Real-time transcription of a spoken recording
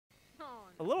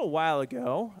a little while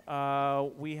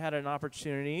ago, we had an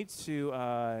opportunity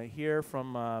to hear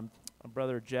from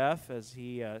Brother Jeff as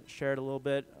he shared a little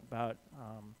bit about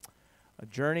a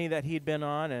journey that he'd been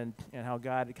on and how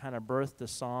God kind of birthed a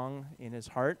song in his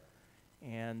heart.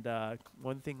 And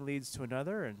one thing leads to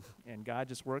another, and God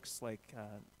just works like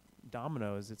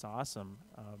dominoes. It's awesome.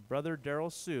 Brother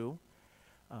Daryl Siu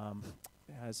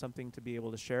has something to be able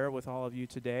to share with all of you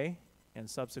today and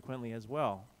subsequently as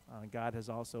well. God has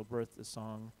also birthed a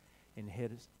song in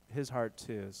his heart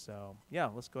too. So yeah,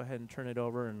 let's go ahead and turn it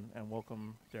over and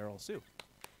welcome Daryl Siu.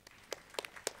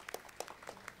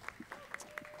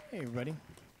 Hey everybody.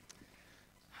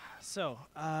 So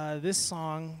this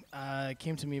song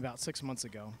came to me about 6 months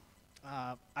ago.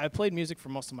 I played music for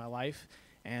most of my life,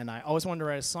 and I always wanted to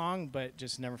write a song, but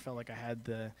just never felt like I had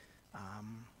the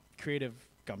creative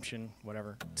gumption,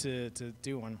 whatever, to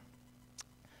do one.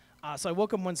 So I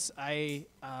woke up one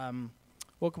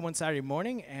Saturday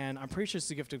morning, and I'm pretty sure it's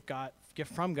a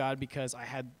gift from God, because I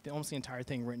had almost the entire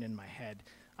thing written in my head,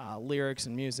 lyrics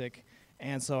and music,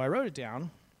 and so I wrote it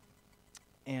down,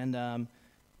 and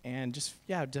just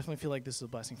definitely feel like this is a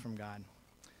blessing from God.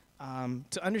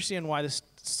 To understand why this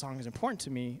song is important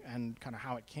to me and kind of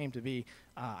how it came to be,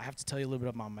 I have to tell you a little bit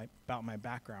about my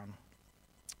background.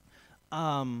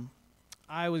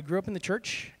 I grew up in the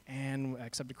church and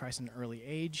accepted Christ at an early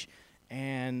age,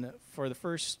 and for the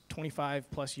first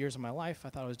 25 plus years of my life, I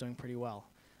thought I was doing pretty well.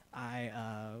 I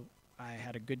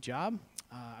had a good job,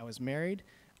 I was married,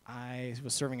 I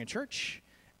was serving a church,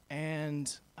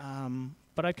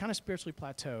 but I kind of spiritually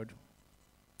plateaued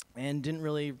and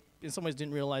in some ways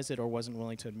didn't realize it or wasn't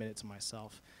willing to admit it to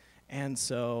myself. And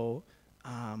so,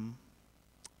 and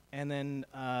then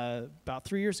about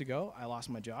 3 years ago, I lost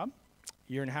my job.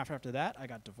 A year and a half after that, I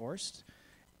got divorced.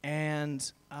 And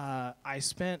I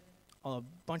spent a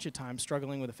bunch of time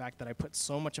struggling with the fact that I put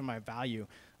so much of my value,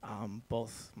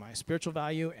 both my spiritual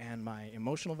value and my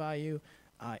emotional value,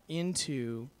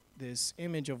 into this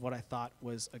image of what I thought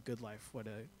was a good life, what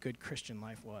a good Christian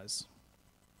life was.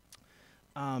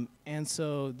 And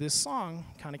so this song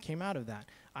kind of came out of that.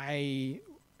 I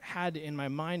had in my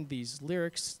mind these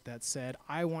lyrics that said,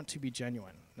 I want to be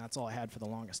genuine. That's all I had for the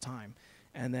longest time.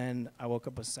 And then I woke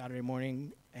up a Saturday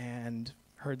morning and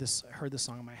heard this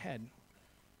song in my head.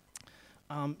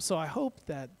 So I hope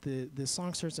that this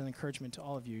song serves as an encouragement to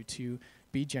all of you to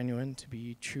be genuine, to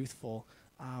be truthful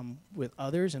with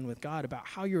others and with God about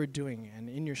how you're doing and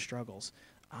in your struggles.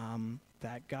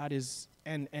 That God is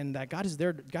and that God is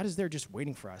there. God is there just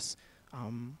waiting for us.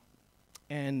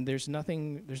 And there's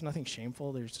nothing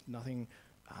shameful. There's nothing.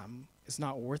 It's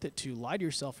not worth it to lie to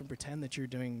yourself and pretend that you're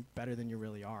doing better than you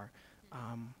really are.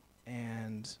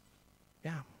 And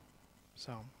yeah,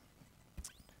 so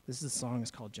this song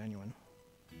is called Genuine.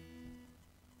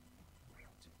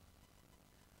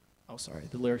 Oh, sorry,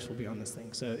 the lyrics will be on this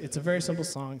thing. So it's a very simple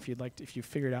song. If you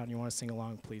figure it out and you want to sing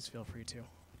along, please feel free to.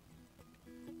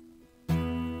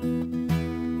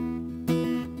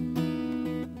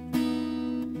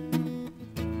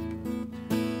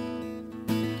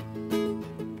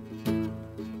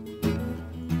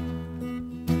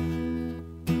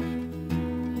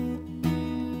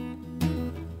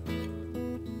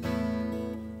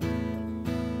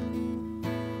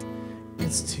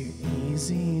 It's too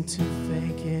easy to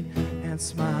fake it and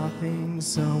smile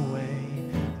things away,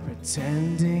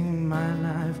 pretending my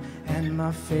life and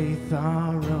my faith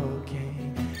are okay.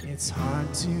 It's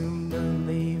hard to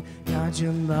believe, God,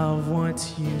 you love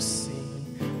what you see,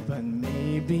 but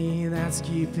maybe that's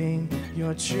keeping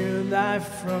your true life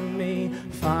from me.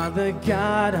 Father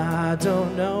God, I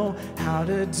don't know how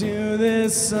to do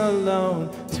this alone,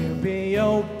 to be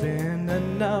open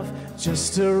enough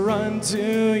just to run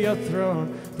to your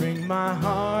throne. Bring my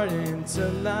heart into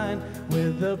line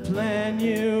with the plan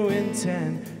you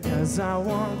intend. 'Cause I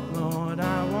want, Lord,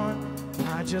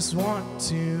 I just want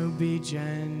to be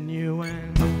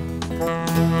genuine.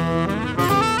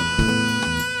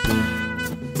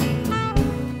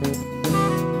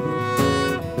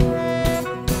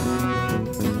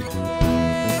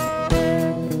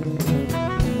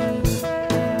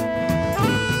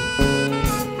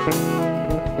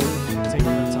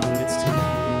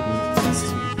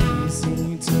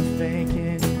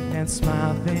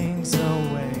 Smile things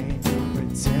away,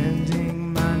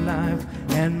 pretending my life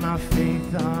and my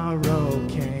faith are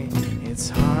okay. It's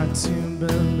hard to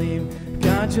believe,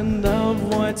 God, you love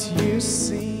what you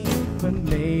see, but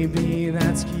maybe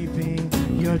that's keeping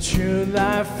your true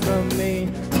life from me.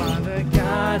 Father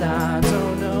God, I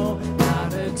don't know how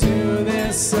to do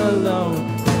this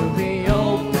alone, to be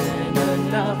open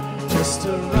enough just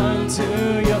to run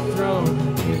to your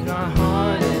throne. Keep my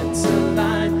heart into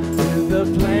line with the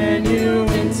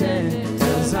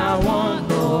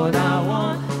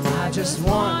just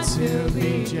want to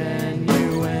be genuine.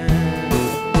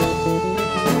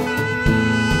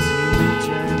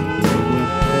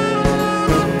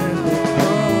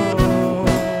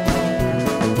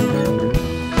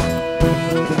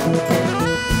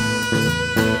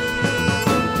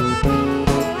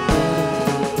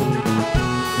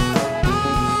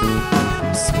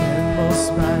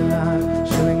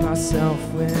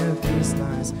 With these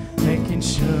lies, making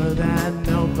sure that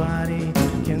nobody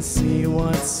can see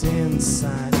what's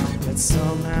inside. Yet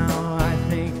somehow I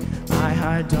think I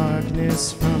hide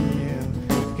darkness from you.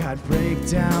 God, break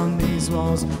down these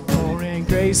walls, pouring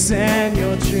grace and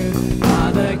your truth.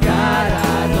 Father God,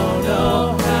 I don't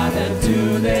know how to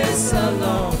do this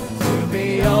alone, to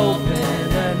be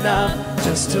open enough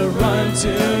just to run to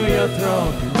your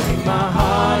throne. Bring my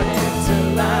heart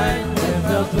into line with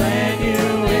the plan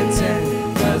you intend.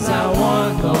 I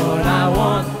want, Lord,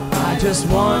 I just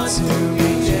want to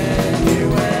be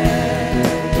genuine.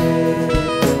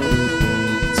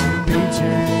 To be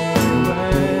genuine.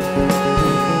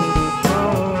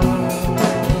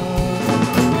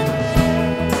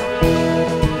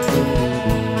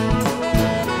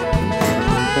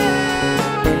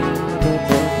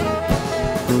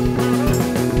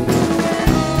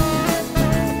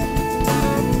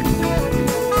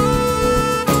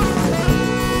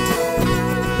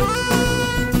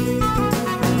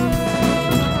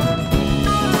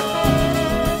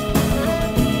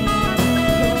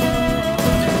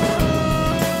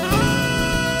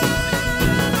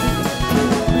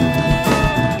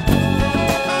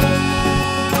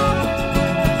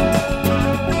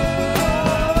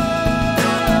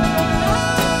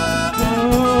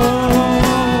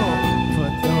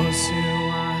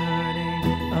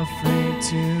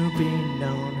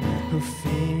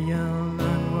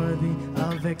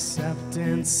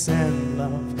 Acceptance and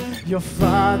love. Your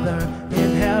Father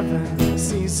in heaven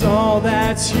sees all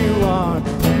that you are,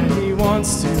 and He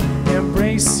wants to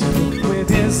embrace you with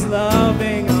His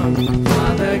loving arm.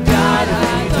 Father God,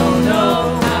 I don't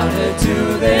know how to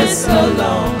do this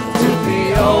alone, to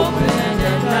be open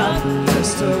enough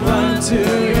just to run to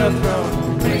your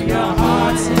throne. Bring your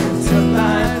hearts into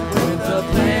line with the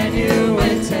plan you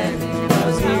intend.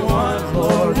 Because we want,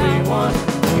 Lord,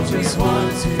 we just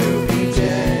want to be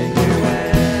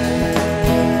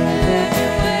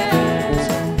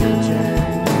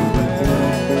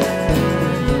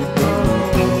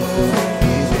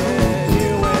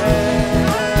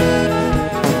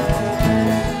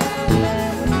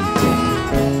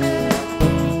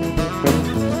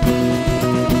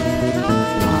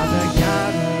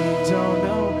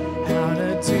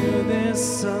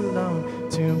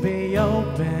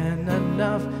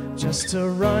just to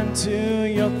run to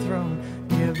your throne.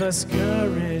 Give us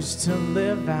courage to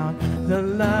live out the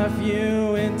life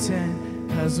you intend.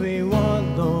 'Cause we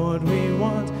want, Lord,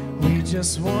 we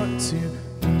just want to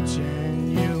be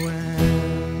genuine.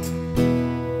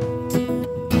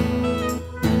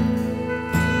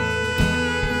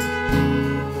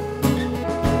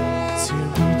 To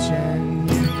be genuine.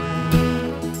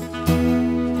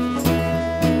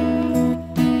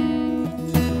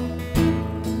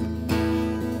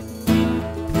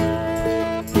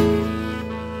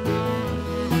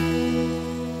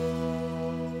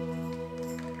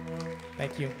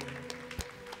 Thank you.